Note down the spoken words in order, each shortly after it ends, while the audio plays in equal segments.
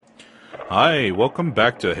Hi, welcome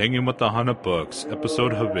back to Hanging with the Hanapooks,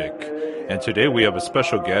 episode Havik. And today we have a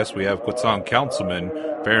special guest. We have Quetzal Councilman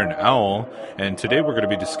Farron Owl, and today we're going to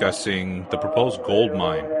be discussing the proposed gold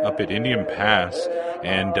mine up at Indian Pass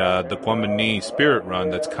and the Quamani Spirit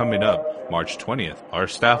Run that's coming up March 20th. Our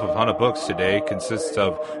staff of Hanapooks today consists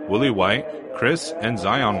of Willie White, Chris, and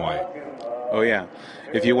Zion White. Oh, yeah.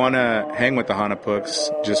 If you want to hang with the Hanapooks,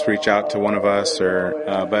 just reach out to one of us.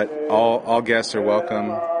 But all guests are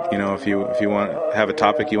welcome. You know, if you want have a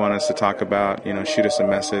topic you want us to talk about, shoot us a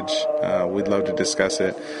message. We'd love to discuss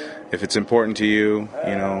it. If it's important to you,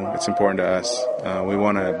 it's important to us. We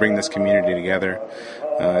want to bring this community together.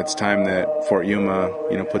 It's time that Fort Yuma,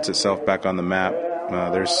 puts itself back on the map.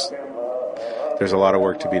 There's a lot of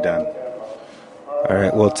work to be done. All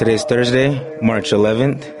right, well, today's Thursday, March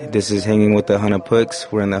 11th. This is Hanging with the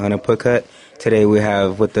Hanapooks. We're in the Hanapook Hut. Today we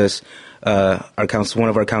have with us one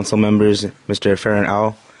of our council members, Mr. Farron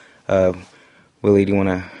Owl. Willie, do you want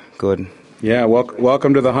to go ahead? Yeah,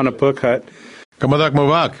 welcome to the Hanapook Hut. Kamadak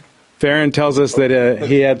Mavak. Farron tells us that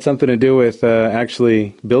he had something to do with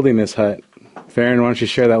actually building this hut. Farron, why don't you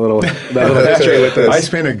share that little history with us? I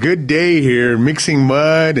spent a good day here mixing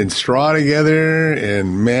mud and straw together,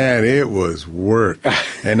 and man, it was work.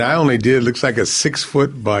 And I only did, looks like a 6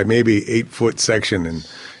 foot by maybe 8 foot section, and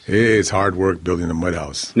it's hard work building a mud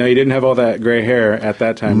house. No, you didn't have all that gray hair at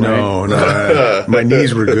that time, right? No. My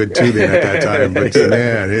knees were good too then at that time, but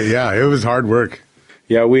man, it was hard work.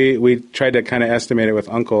 Yeah, we tried to kind of estimate it with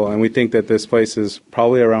Uncle, and we think that this place is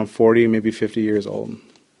probably around 40, maybe 50 years old.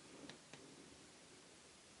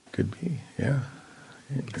 Could be, yeah.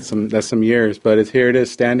 That's some years, but it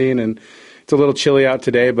is standing, and it's a little chilly out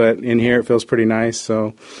today, but in here it feels pretty nice.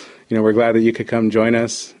 So, we're glad that you could come join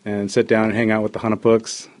us and sit down and hang out with the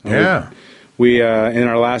Hanapooks. Yeah. We in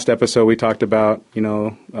our last episode we talked about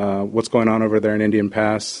what's going on over there in Indian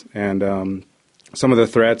Pass and some of the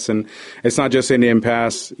threats, and it's not just Indian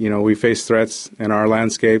Pass. We face threats in our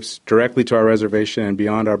landscapes directly to our reservation and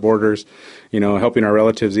beyond our borders. Helping our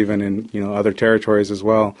relatives even in other territories as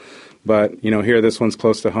well. But here this one's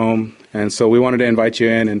close to home, and so we wanted to invite you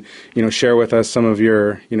in and share with us some of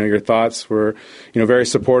your your thoughts. We're very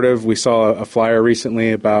supportive. We saw a flyer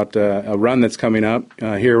recently about a run that's coming up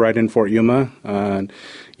here right in Fort Yuma, and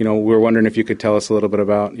we're wondering if you could tell us a little bit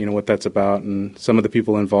about what that's about and some of the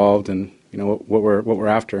people involved and what we're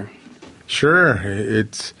after. Sure,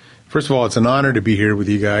 First of all, it's an honor to be here with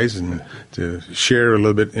you guys and to share a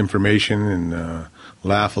little bit information and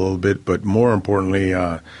laugh a little bit, but more importantly,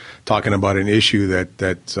 talking about an issue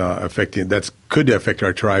that could affect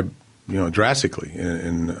our tribe, drastically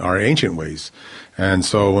in our ancient ways. And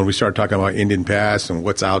so when we start talking about Indian Pass and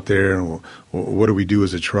what's out there and what do we do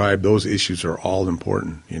as a tribe, those issues are all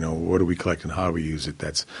important. What do we collect and how do we use it?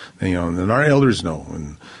 That's, and our elders know,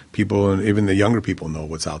 and people, and even the younger people know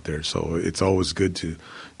what's out there. So it's always good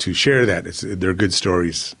to share that. They're good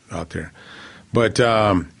stories out there. But,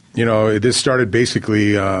 this started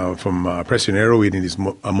basically from President Arrowweed and his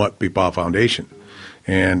Amut Pipa Foundation.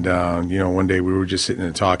 And, one day we were just sitting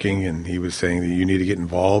and talking, and he was saying that you need to get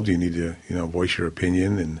involved, you need to, voice your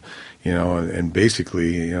opinion. And, and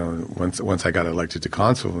basically, once I got elected to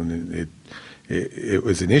consul, and it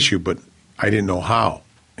was an issue, but I didn't know how.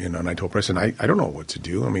 And I told President, I don't know what to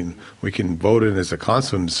do. I mean, we can vote in as a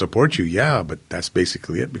consul and support you, yeah, but that's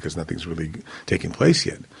basically it because nothing's really taking place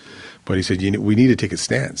yet. But he said, we need to take a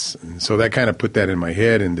stance. And so that kind of put that in my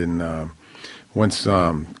head. And then once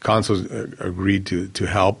consuls agreed to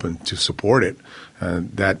help and to support it,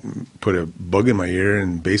 that put a bug in my ear.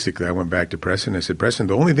 And basically I went back to President. I said, President,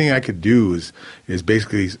 the only thing I could do is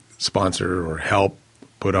basically sponsor or help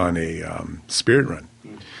put on a spirit run.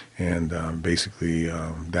 And basically,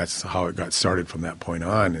 that's how it got started from that point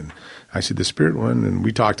on. And I said, the spirit one, and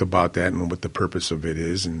we talked about that and what the purpose of it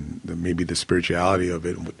is and maybe the spirituality of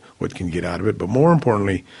it and what can get out of it. But more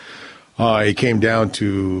importantly, it came down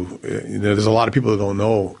to, there's a lot of people that don't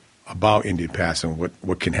know about Indian Pass and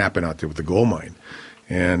what can happen out there with the gold mine.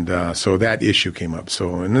 And so that issue came up.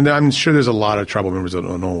 And then I'm sure there's a lot of tribal members that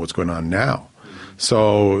don't know what's going on now.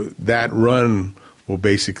 So that run will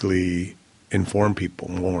basically inform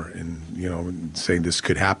people more and, saying this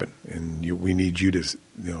could happen. And we need you to,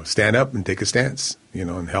 stand up and take a stance,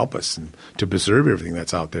 and help us and to preserve everything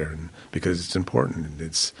that's out there. And because it's important and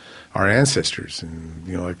it's our ancestors and,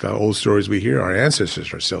 like the old stories we hear, our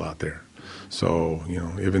ancestors are still out there. So,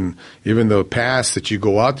 even the paths that you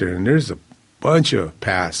go out there, and there's a bunch of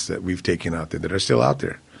paths that we've taken out there that are still out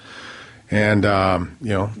there. And,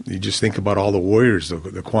 you just think about all the warriors, the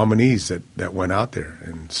Quamanis that went out there.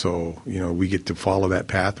 And so, we get to follow that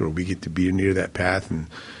path or we get to be near that path. And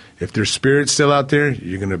if there's spirit's still out there,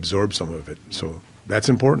 you're going to absorb some of it. So that's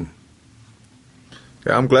important.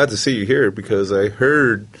 Yeah, I'm glad to see you here because I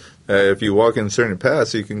heard if you walk in certain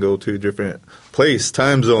paths, you can go to a different place,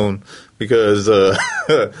 time zone. Because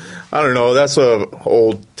I don't know, that's a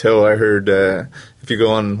old tale I heard. If you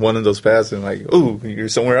go on one of those paths and like, ooh, you're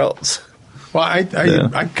somewhere else. Well, I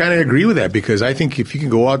kind of agree with that because I think if you can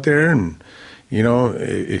go out there and, you know,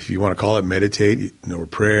 if you want to call it meditate, you know, or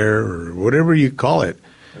prayer or whatever you call it,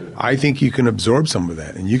 I think you can absorb some of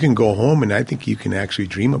that. And you can go home and I think you can actually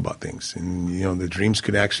dream about things. And, you know, the dreams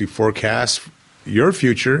could actually forecast your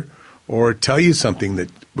future or tell you something that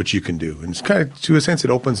which you can do. And it's kind of, to a sense, it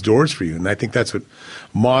opens doors for you. And I think that's what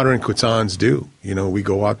modern Quetzans do. You know, we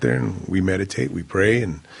go out there and we meditate, we pray,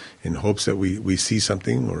 and in hopes that we see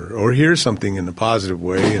something or hear something in a positive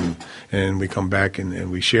way, and we come back and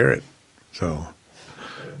we share it. So,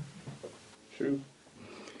 true.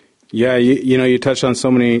 Yeah, you touched on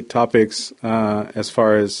so many topics as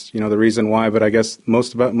far as, you know, the reason why, but I guess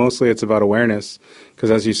mostly it's about awareness because,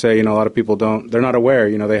 as you say, you know, a lot of people they're not aware.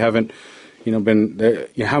 You know, they haven't, you know, been there.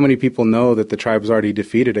 You know, how many people know that the tribe's already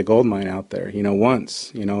defeated a gold mine out there, you know,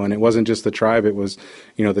 once, you know, and it wasn't just the tribe, it was,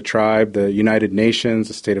 you know, the tribe, the United Nations,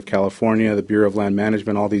 the state of California, the Bureau of Land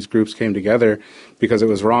Management, all these groups came together because it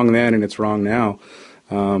was wrong then and it's wrong now.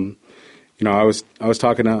 You know, I was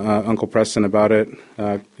talking to Uncle Preston about it,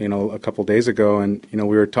 you know, a couple days ago, and you know,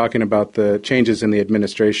 we were talking about the changes in the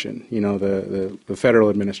administration. You know, the federal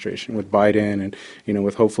administration with Biden, and you know,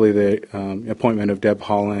 with hopefully the appointment of Deb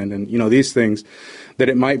Haaland, and you know, these things. That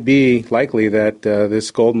it might be likely that this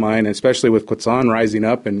gold mine, especially with Quetzan rising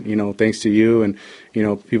up, and you know, thanks to you and you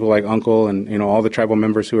know, people like Uncle and you know, all the tribal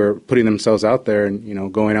members who are putting themselves out there and you know,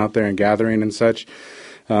 going out there and gathering and such.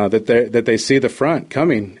 That they see the front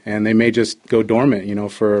coming, and they may just go dormant, you know,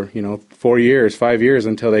 for, you know, 4 years, 5 years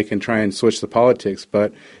until they can try and switch the politics.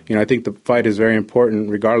 But, you know, I think the fight is very important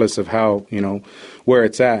regardless of how, you know, where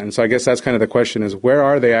it's at. And so I guess that's kind of the question is, where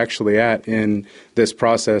are they actually at in this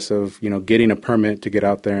process of, you know, getting a permit to get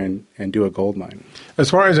out there and do a gold mine? As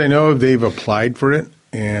far as I know, they've applied for it.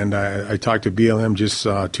 And I talked to BLM just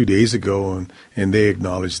 2 days ago, and they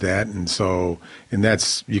acknowledged that. And so, and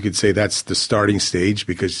that's, you could say that's the starting stage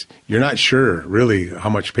because you're not sure really how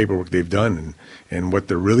much paperwork they've done and what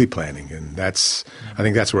they're really planning. And that's, I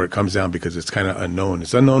think that's where it comes down because it's kind of unknown.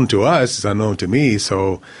 It's unknown to us. It's unknown to me.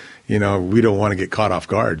 So, you know, we don't want to get caught off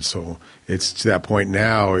guard. So it's to that point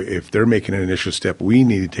now, if they're making an initial step, we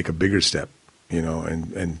need to take a bigger step, you know,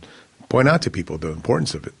 and point out to people the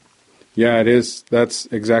importance of it. Yeah, it is. That's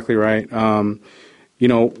exactly right. You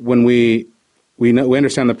know, when we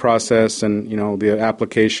understand the process and, you know, the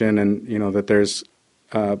application and, you know, that there's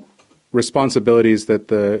responsibilities that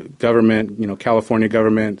the government, you know, California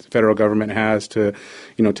government, federal government has to,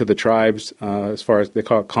 you know, to the tribes as far as they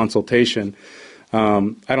call it consultation.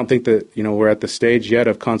 I don't think that, you know, we're at the stage yet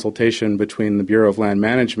of consultation between the Bureau of Land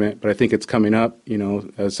Management, but I think it's coming up, you know,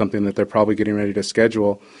 as something that they're probably getting ready to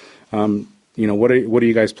schedule. You know, what do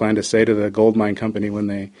you guys plan to say to the gold mine company when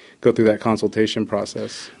they go through that consultation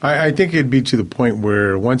process? I think it'd be to the point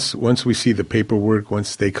where once we see the paperwork,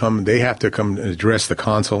 once they come, they have to come and address the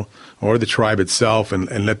council or the tribe itself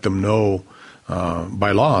and let them know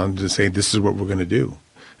by law to say this is what we're going to do.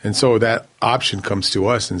 And so that option comes to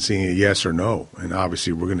us and seeing a yes or no. And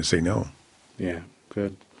obviously we're going to say no. Yeah,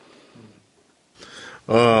 good.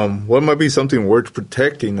 What might be something worth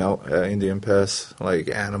protecting out at Indian Pass, like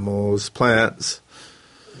animals, plants?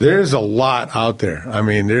 There's a lot out there. I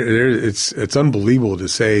mean, it's unbelievable to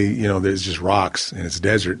say, you know, there's just rocks and it's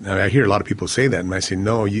desert. I mean, I hear a lot of people say that, and I say,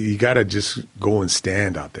 no, you got to just go and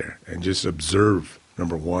stand out there and just observe,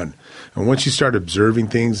 number one. And once you start observing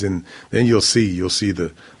things, and then you'll see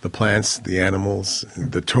the plants, the animals,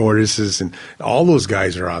 the tortoises, and all those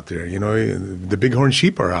guys are out there. You know, the bighorn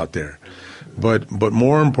sheep are out there. But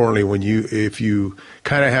more importantly, if you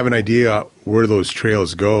kind of have an idea where those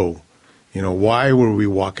trails go, you know, why were we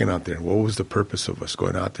walking out there? What was the purpose of us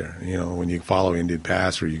going out there? You know, when you follow Indian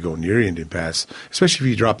Pass or you go near Indian Pass, especially if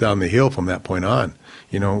you drop down the hill from that point on,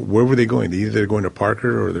 you know, where were they going? Either they're going to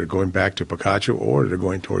Parker or they're going back to Picacho or they're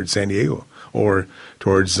going towards San Diego or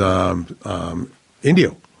towards Indio.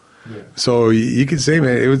 Yeah. So you could say,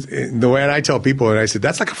 man, it was the way I tell people, and I said,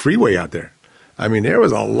 that's like a freeway out there. I mean, there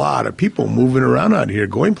was a lot of people moving around out here,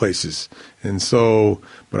 going places. And so,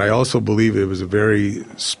 but I also believe it was a very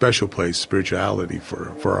special place, spirituality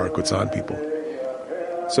for our Quetzan people.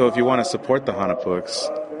 So if you want to support the Hanapuks,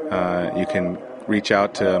 you can reach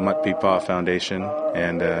out to Matpipa Foundation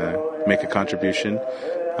and make a contribution.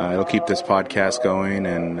 It'll keep this podcast going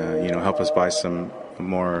and, you know, help us buy some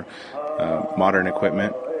more modern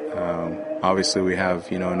equipment. obviously we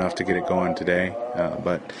have, enough to get it going today,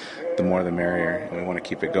 but the more the merrier, and we want to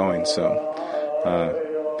keep it going.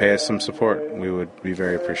 So pay us some support. We would be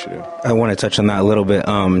very appreciative. I want to touch on that a little bit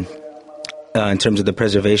in terms of the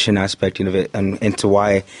preservation aspect of it, and as to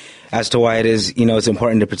why it is, it's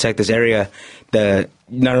important to protect this area.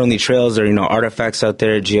 Not only trails, there are, artifacts out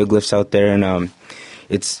there, geoglyphs out there, and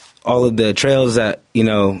it's all of the trails that,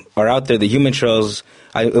 are out there, the human trails.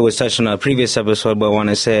 It was touched on a previous episode, but I want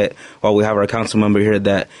to say it while we have our council member here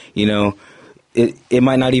that, it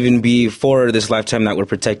might not even be for this lifetime that we're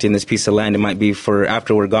protecting this piece of land. It might be for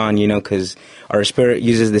after we're gone, because our spirit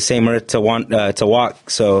uses the same earth to walk.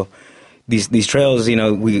 So these trails,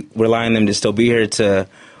 we rely on them to still be here to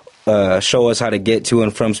show us how to get to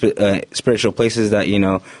and from spiritual places that,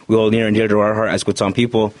 we hold near and dear to our heart as Quetzal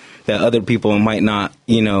people, that other people might not,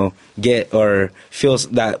 get or feel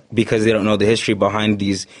that because they don't know the history behind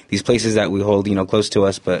these places that we hold, close to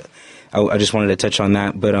us. But I just wanted to touch on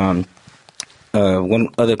that. But one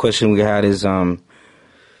other question we had is, how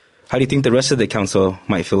do you think the rest of the council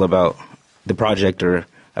might feel about the project or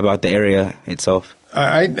about the area itself?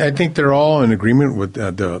 I think they're all in agreement with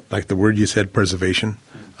the word you said, preservation.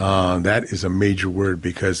 That is a major word,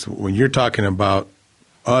 because when you're talking about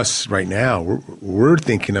us right now, we're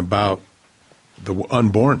thinking about the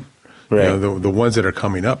unborn, right. The ones that are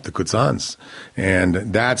coming up, the Quetzans, and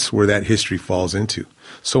that's where that history falls into.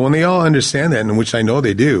 So when they all understand that, and which I know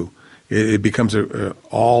they do, it becomes a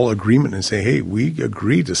all agreement and say, hey, we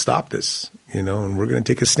agree to stop this, and we're going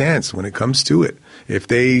to take a stance when it comes to it. If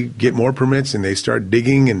they get more permits and they start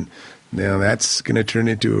digging, and that's going to turn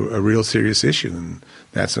into a real serious issue. And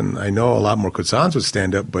that's when I know a lot more Quetzans would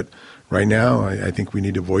stand up, but right now I think we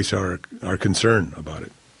need to voice our concern about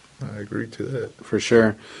it. I agree to that. For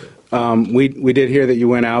sure. We did hear that you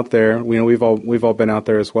went out there. We've all been out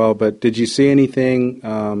there as well. But did you see anything?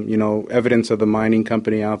 Evidence of the mining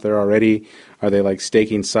company out there already? Are they like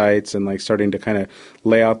staking sites and like starting to kind of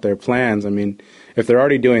lay out their plans? I mean, if they're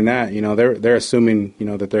already doing that, they're assuming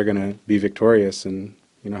that they're going to be victorious. And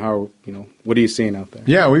what are you seeing out there?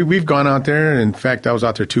 Yeah, we've gone out there. In fact, I was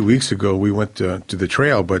out there 2 weeks ago. We went to the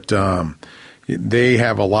trail, but they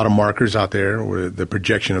have a lot of markers out there where the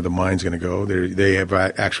projection of the mine's going to go. They have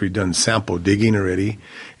actually done sample digging already,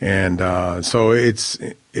 and so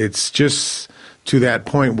it's just to that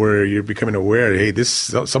point where you're becoming aware. Hey,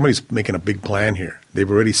 somebody's making a big plan here. They've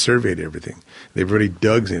already surveyed everything. They've already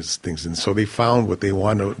dug these things, and so they found what they're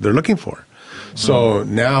looking for. So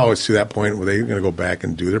now it's to that point where they're going to go back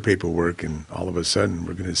and do their paperwork, and all of a sudden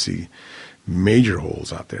we're going to see major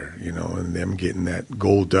holes out there, and them getting that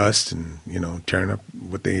gold dust and, tearing up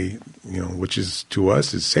what they, which is to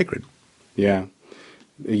us is sacred. Yeah.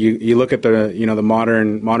 You look at the, the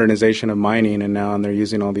modernization of mining, and they're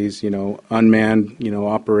using all these, unmanned,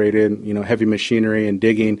 operated, heavy machinery and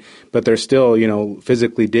digging, but they're still,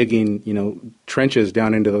 physically digging, trenches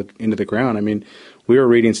down into the ground. I mean, we were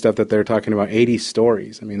reading stuff that they're talking about 80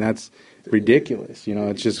 stories. I mean, that's ridiculous.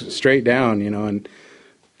 It's just straight down, and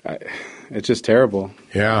it's just terrible.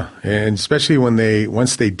 Yeah, and especially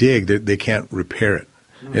once they dig, they can't repair it.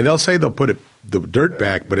 And they'll say they'll put the dirt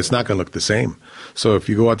back, but it's not going to look the same. So if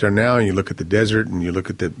you go out there now and you look at the desert and you look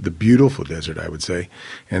at the beautiful desert, I would say,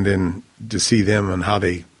 and then to see them and how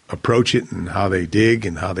they approach it and how they dig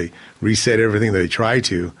and how they reset everything that they try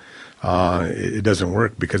to, it doesn't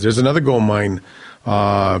work, because there's another gold mine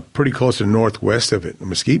pretty close to northwest of it, a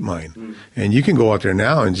mesquite mine. And you can go out there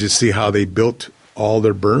now and just see how they built all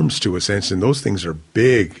their berms to a sense, and those things are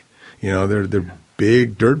big. They're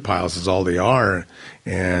big dirt piles is all they are,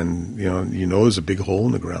 and there's a big hole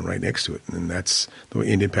in the ground right next to it, and that's the way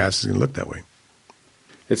Indian Pass is going to look that way.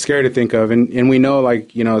 It's scary to think of, and we know,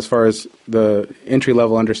 as far as the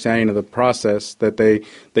entry-level understanding of the process, that they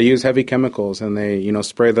use heavy chemicals, and they,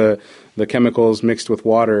 spray the chemicals mixed with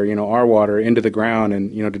water, our water, into the ground,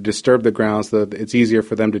 and, to disturb the ground so that it's easier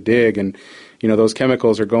for them to dig, and, those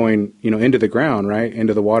chemicals are going, into the ground, right,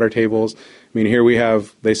 into the water tables. I mean, here we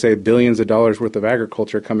have, they say, billions of dollars worth of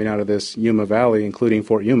agriculture coming out of this Yuma Valley, including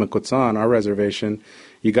Fort Yuma, Quetzan, our reservation.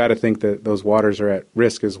 You got to think that those waters are at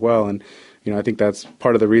risk as well, and I think that's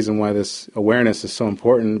part of the reason why this awareness is so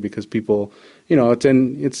important, because people,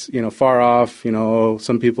 it's far off.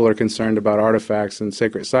 Some people are concerned about artifacts and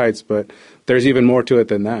sacred sites, but there's even more to it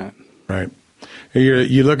than that. Right.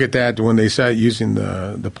 You look at that when they start using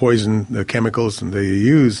the poison, the chemicals, and they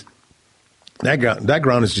use that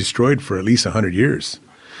ground is destroyed for at least 100 years,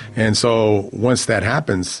 and so once that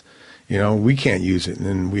happens, we can't use it,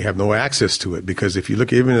 and we have no access to it, because if you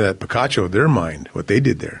look even at Picacho, their mine, what they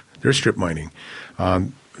did there. They're strip mining.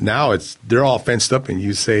 Now they're all fenced up, and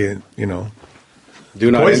you say,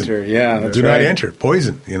 Do not Poison. enter. Yeah, that's Do right. not enter.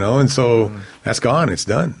 Poison, and so that's gone. It's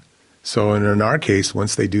done. So in our case,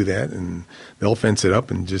 once they do that, and they'll fence it up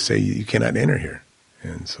and just say, you cannot enter here.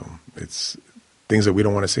 And so it's things that we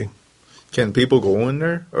don't want to see. Can people go in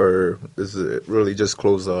there, or is it really just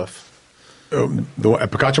closed off? At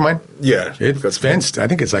Picacho Mine? Yeah. It's fenced. I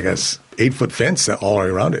think it's like a 8-foot fence all the way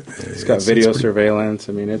around it. It's got video surveillance.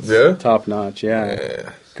 I mean, it's top notch.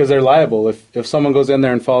 Yeah. Because they're liable. If someone goes in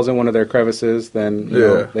there and falls in one of their crevices, then you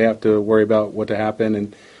know, they have to worry about what to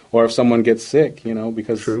happen, or if someone gets sick,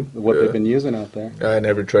 because of what they've been using out there. I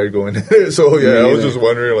never tried going in there, so I was just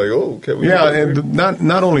wondering, like, can we? Yeah, and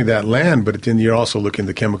not only that land, but then you're also looking at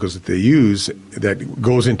the chemicals that they use that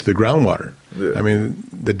goes into the groundwater. Yeah. I mean,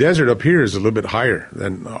 the desert up here is a little bit higher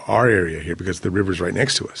than our area here because the river's right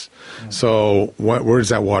next to us. Mm. So where does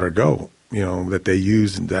that water go? That they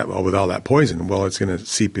use with all that poison. Well, it's going to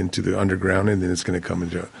seep into the underground, and then it's going to come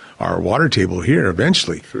into our water table here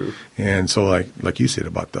eventually. True. And so, like you said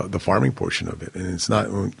about the farming portion of it, and it's not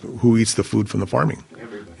who eats the food from the farming.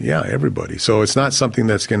 Everybody. Yeah, everybody. So it's not something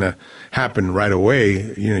that's going to happen right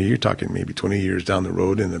away. You're talking maybe 20 years down the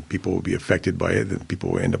road, and then people will be affected by it, and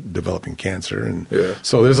people will end up developing cancer, and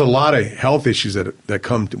so there's a lot of health issues that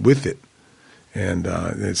come with it. And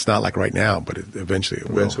it's not like right now, but eventually it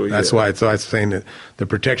will. That's why I'm saying that the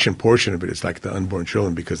protection portion of it is like the unborn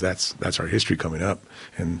children, because that's our history coming up.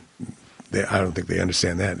 And I don't think they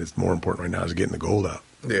understand that. It's more important right now is getting the gold out.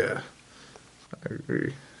 Yeah, I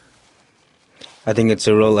agree. I think it's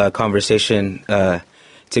a real conversation to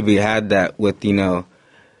be had that with,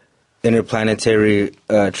 interplanetary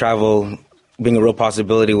travel being a real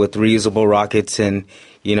possibility with reusable rockets and,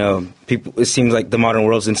 people. It seems like the modern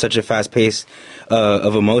world's in such a fast pace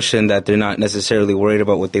of emotion that they're not necessarily worried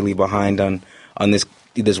about what they leave behind on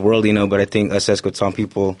this world, But I think us as Quetzal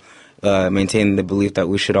people maintain the belief that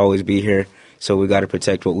we should always be here. So we got to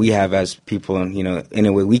protect what we have as people, and in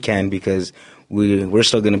a way we can, because we're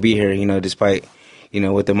still going to be here, despite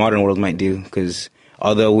what the modern world might do. Because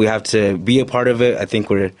although we have to be a part of it, I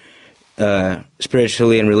think we're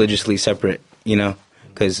spiritually and religiously separate,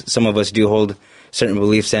 because some of us do hold certain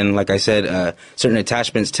beliefs and, like I said, certain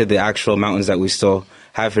attachments to the actual mountains that we still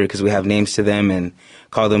have here, because we have names to them and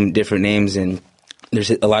call them different names. And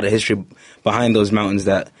there's a lot of history behind those mountains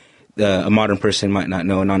that a modern person might not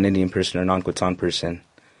know, a non-Indian person or non-Quetzal person.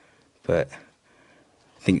 But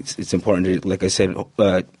I think it's important to, like I said,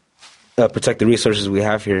 protect the resources we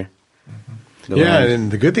have here. Mm-hmm.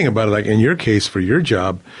 And the good thing about it, like in your case for your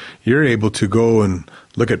job, you're able to go and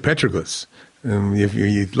look at petroglyphs. If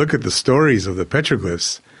you look at the stories of the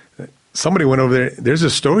petroglyphs, somebody went over there. There's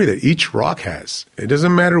a story that each rock has. It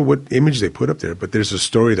doesn't matter what image they put up there, but there's a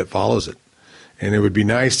story that follows it. And it would be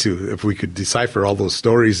nice if we could decipher all those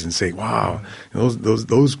stories and say, wow,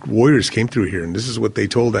 those warriors came through here, and this is what they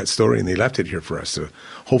told that story, and they left it here for us to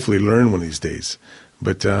hopefully learn one of these days.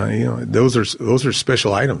 But those are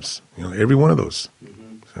special items. Every one of those.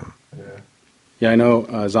 Mm-hmm. So. Yeah, I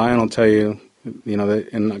know Zion will tell you.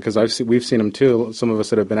 And because we've seen them too. Some of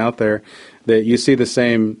us that have been out there, that you see the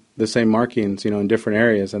same markings, in different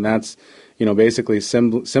areas, and that's, basically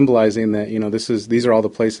symbolizing that, these are all the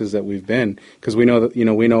places that we've been, because we know that,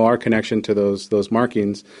 we know our connection to those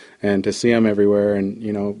markings, and to see them everywhere,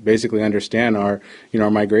 and basically understand our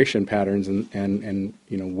migration patterns and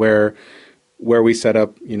where we set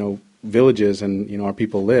up villages and our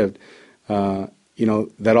people lived.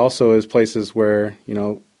 That also is places where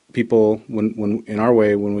people, when in our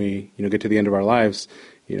way, when we get to the end of our lives,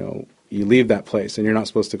 you leave that place, and you're not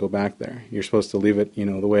supposed to go back there. You're supposed to leave it,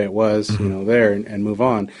 the way it was, there, and move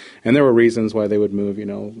on. And there were reasons why they would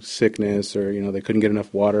move, sickness, or they couldn't get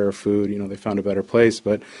enough water or food. They found a better place,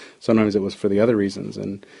 but sometimes it was for the other reasons.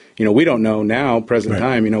 And we don't know now, present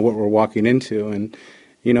time, what we're walking into, and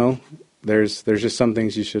there's just some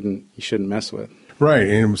things you shouldn't mess with. Right,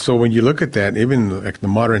 and so when you look at that, even like the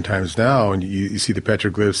modern times now, and you see the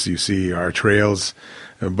petroglyphs, you see our trails,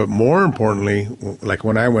 but more importantly, like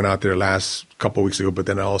when I went out there last couple of weeks ago, but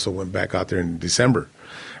then I also went back out there in December.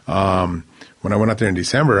 When I went out there in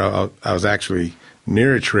December, I was actually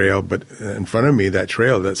near a trail, but in front of me, that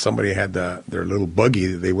trail, that somebody had their little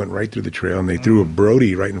buggy, they went right through the trail, and they threw a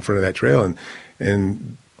Brody right in front of that trail,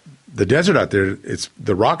 and the desert out there,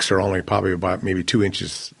 the rocks are only probably about maybe 2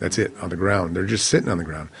 inches. That's it on the ground. They're just sitting on the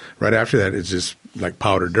ground. Right after that, it's just like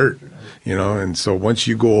powder dirt, And so once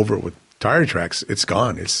you go over it with tire tracks, it's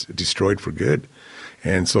gone. It's destroyed for good.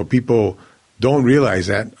 And so people don't realize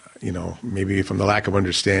that, maybe from the lack of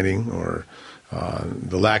understanding or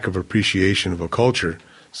the lack of appreciation of a culture.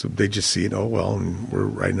 So they just see it. Oh well, and we're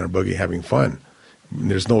riding our buggy having fun.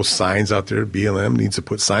 There's no signs out there. BLM needs to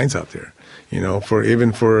put signs out there.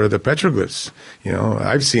 Even for the petroglyphs.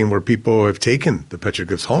 I've seen where people have taken the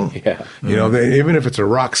petroglyphs home. Yeah. Even if it's a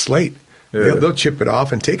rock slate, they'll chip it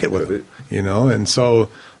off and take it with them. And so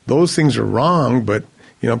those things are wrong, but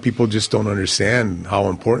people just don't understand how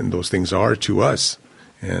important those things are to us.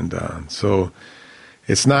 And so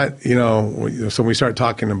it's not, so when we start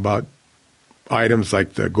talking about items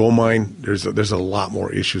like the gold mine, there's a lot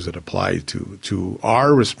more issues that apply to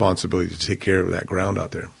our responsibility to take care of that ground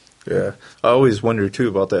out there. Yeah, I always wonder too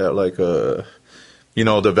about that, like, the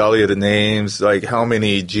Valley of the Names, like how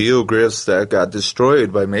many geoglyphs that got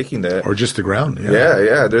destroyed by making that. Or just the ground.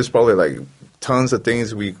 Yeah. There's probably like tons of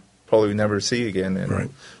things we probably never see again, and right.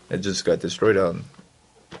 It just got destroyed out.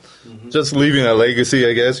 Just leaving a legacy,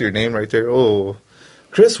 I guess, your name right there. Oh,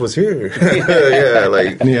 Chris was here.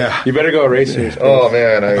 Yeah. You better go erase yours. Oh,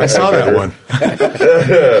 man. I saw that one.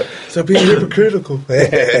 So being hypocritical.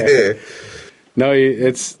 No,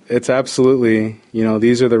 it's absolutely,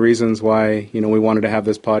 these are the reasons why, we wanted to have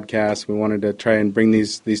this podcast. We wanted to try and bring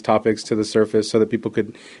these topics to the surface so that people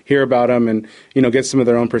could hear about them and, get some of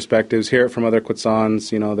their own perspectives, hear it from other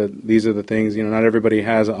Quetzans, that these are the things, not everybody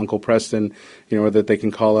has an Uncle Preston, or that they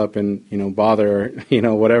can call up and, bother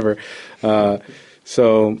or, whatever.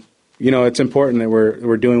 So, it's important that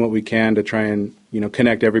we're doing what we can to try and,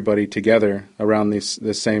 connect everybody together around this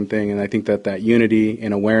same thing. And I think that unity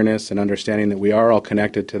and awareness and understanding that we are all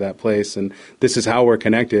connected to that place, and this is how we're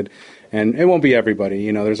connected. And it won't be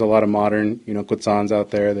everybody. There's a lot of modern, Quetzans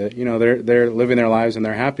out there that, they're living their lives and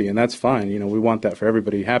they're happy, and that's fine. We want that for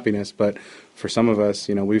everybody, happiness. But for some of us,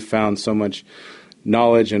 we've found so much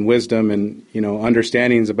knowledge and wisdom and,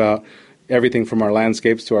 understandings about everything from our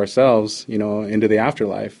landscapes to ourselves, into the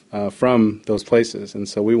afterlife from those places. And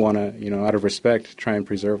so we want to, out of respect, try and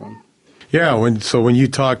preserve them. Yeah, when you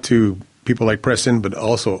talk to people like Preston, but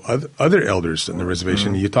also other elders in the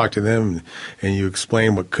reservation, you talk to them and you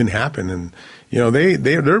explain what could happen. And,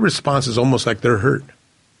 their response is almost like they're hurt.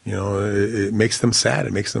 It makes them sad.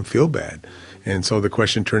 It makes them feel bad. And so the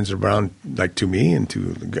question turns around like to me and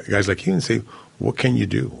to guys like you and say, what can you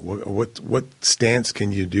do? What stance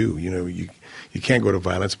can you do? You can't go to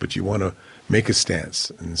violence, but you want to make a stance.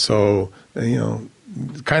 And so,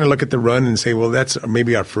 kind of look at the run and say, well, that's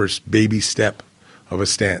maybe our first baby step of a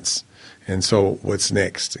stance. And so what's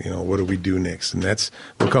next? What do we do next? And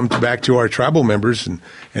we'll come back to our tribal members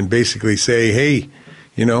and basically say, hey,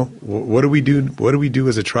 what do we do? What do we do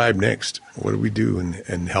as a tribe next? What do we do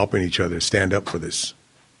in helping each other stand up for this?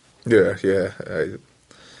 Yeah.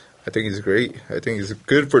 I think it's great. I think it's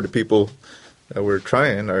good for the people that we're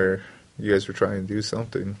trying, or you guys are trying to do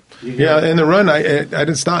something. Yeah, and the run,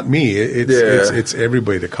 it's not me. It's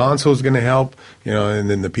everybody. The council is going to help,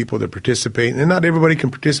 and then the people that participate. And not everybody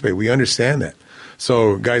can participate. We understand that.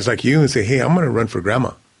 So guys like you and say, hey, I'm going to run for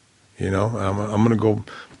grandma. I'm going to go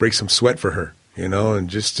break some sweat for her. And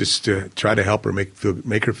just to try to help her make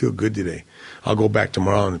her feel good today. I'll go back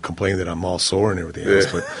tomorrow and complain that I'm all sore and everything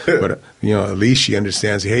else. But at least she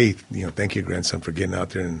understands, hey, thank you, grandson, for getting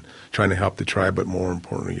out there and trying to help the tribe. But more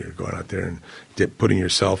importantly, you're going out there and putting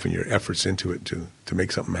yourself and your efforts into it to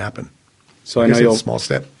make something happen. So I know you'll a small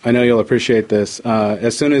step. I know you'll appreciate this.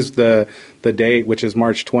 As soon as the date, which is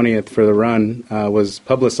March 20th for the run, was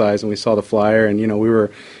publicized and we saw the flyer, and we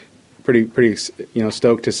were pretty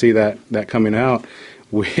stoked to see that coming out.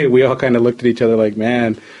 We all kind of looked at each other like,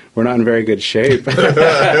 man, we're not in very good shape. You're not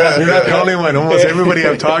the only one. Almost everybody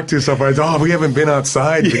I've talked to so far is, we haven't been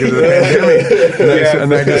outside because of the pandemic.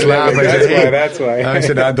 And I just laughed. I said, hey, that's why. I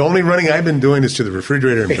said, the only running I've been doing is to the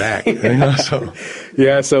refrigerator and back. So.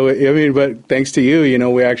 Yeah, so, but thanks to you,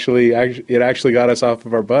 we it actually got us off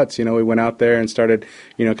of our butts. We went out there and started,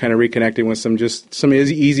 kind of reconnecting with some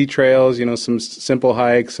easy trails, some simple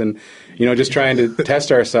hikes and, just trying to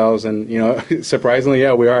test ourselves. And, surprisingly,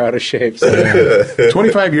 we are out of shape. So.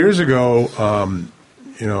 25 years ago,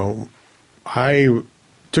 I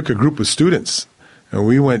took a group of students and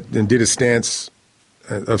we went and did a stance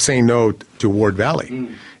of saying no to Ward Valley.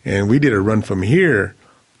 And we did a run from here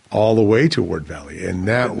all the way to Ward Valley. And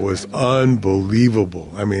that was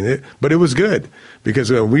unbelievable. I mean, but it was good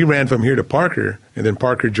because we ran from here to Parker, and then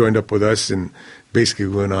Parker joined up with us and basically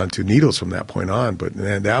went on to Needles from that point on. But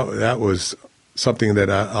man, that was something that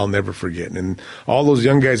I'll never forget. And all those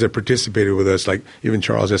young guys that participated with us, like even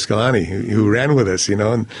Charles Escalante, who ran with us,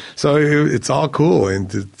 and so it's all cool. And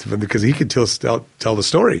because he could tell the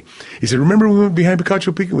story. He said, remember we went behind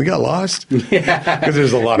Picacho Peak and we got lost? Yeah. Because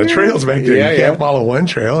there's a lot of trails back there. You can't follow one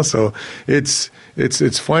trail. So it's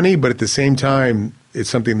funny, but at the same time, it's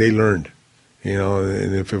something they learned. You know,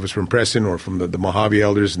 and if it was from Preston or from the Mojave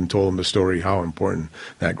elders and told them the story, how important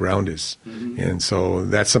that ground is. And so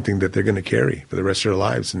that's something that they're going to carry for the rest of their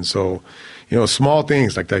lives. And so, you know, small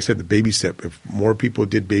things, like I said, the baby step. If more people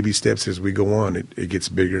did baby steps as we go on, it gets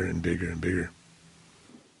bigger and bigger and bigger.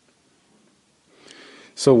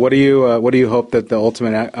 So what do you hope that the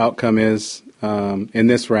ultimate outcome is in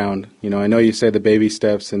this round? You know, I know you say the baby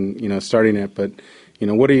steps and, you know, starting it, but, you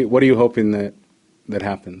know, what are you hoping that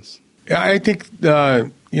happens? Yeah, I think,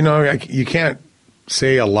 you know, you can't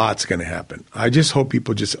say a lot's going to happen. I just hope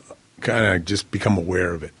people just kind of just become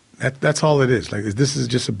aware of it. That's all it is. Like, this is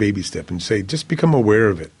just a baby step, and say, just become aware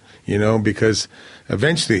of it, you know, because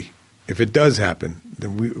eventually, if it does happen,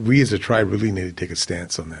 then we as a tribe really need to take a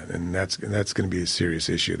stance on that, and that's going to be a serious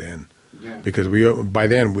issue then. Yeah. Because by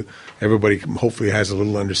then, everybody hopefully has a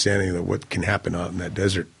little understanding of what can happen out in that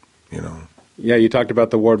desert, you know. Yeah, you talked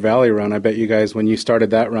about the Ward Valley run. I bet you guys, when you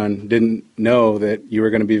started that run, didn't know that you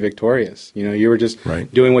were going to be victorious. You know, you were just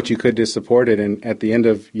doing what you could to support it. And at the end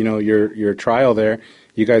of, you know, your trial there,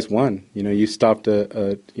 you guys won. You know, you stopped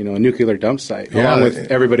a nuclear dump site along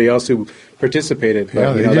with everybody else who participated.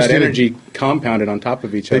 But, you know, that energy compounded on top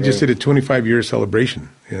of each other. They just did a 25-year celebration,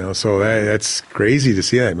 you know, so that's crazy to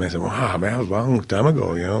see that. Man, I said, wow, man, that was a long time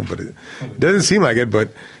ago, you know, but it doesn't seem like it.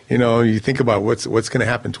 But, you know, you think about what's going to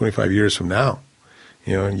happen 25 years from now.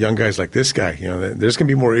 You know, young guys like this guy, you know, there's going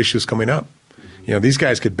to be more issues coming up. You know, these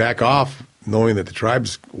guys could back off knowing that the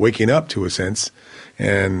tribe's waking up to a sense,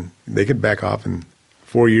 and they could back off, and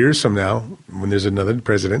 4 years from now, when there's another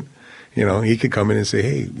president, you know, he could come in and say,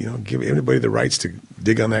 hey, you know, give everybody the rights to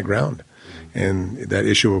dig on that ground. And that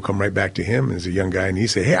issue will come right back to him as a young guy. And he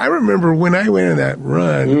say, hey, I remember when I went on that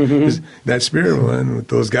run, that spirit run with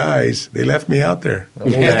those guys, they left me out there.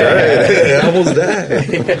 Almost died.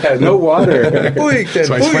 Yeah, no water.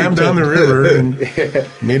 So I swam down the river and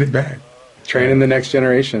made it back. Training the next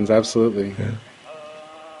generations, absolutely. Yeah.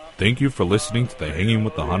 Thank you for listening to the Hanging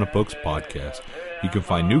with the Hunapooks podcast. You can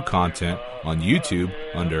find new content on YouTube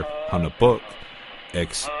under Hunapuk,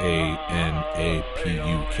 XANAPUK,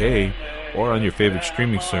 or on your favorite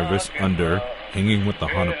streaming service under Hanging with the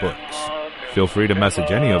Hunapooks. Feel free to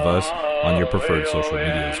message any of us on your preferred social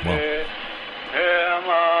media as well.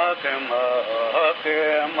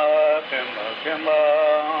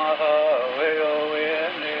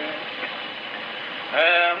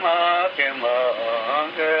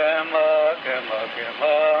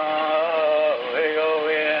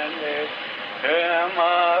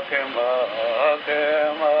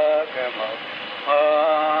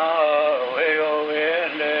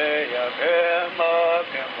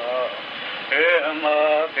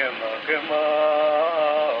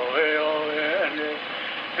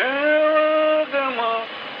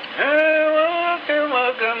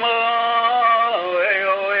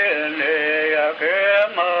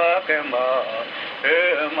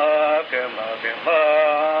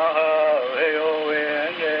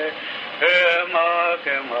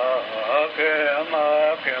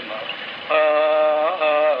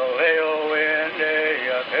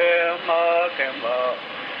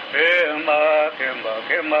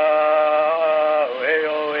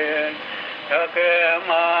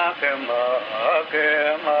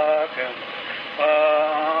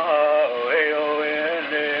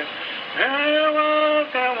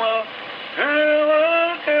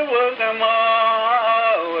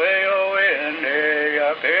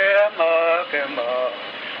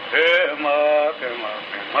 Kema, kema, kema.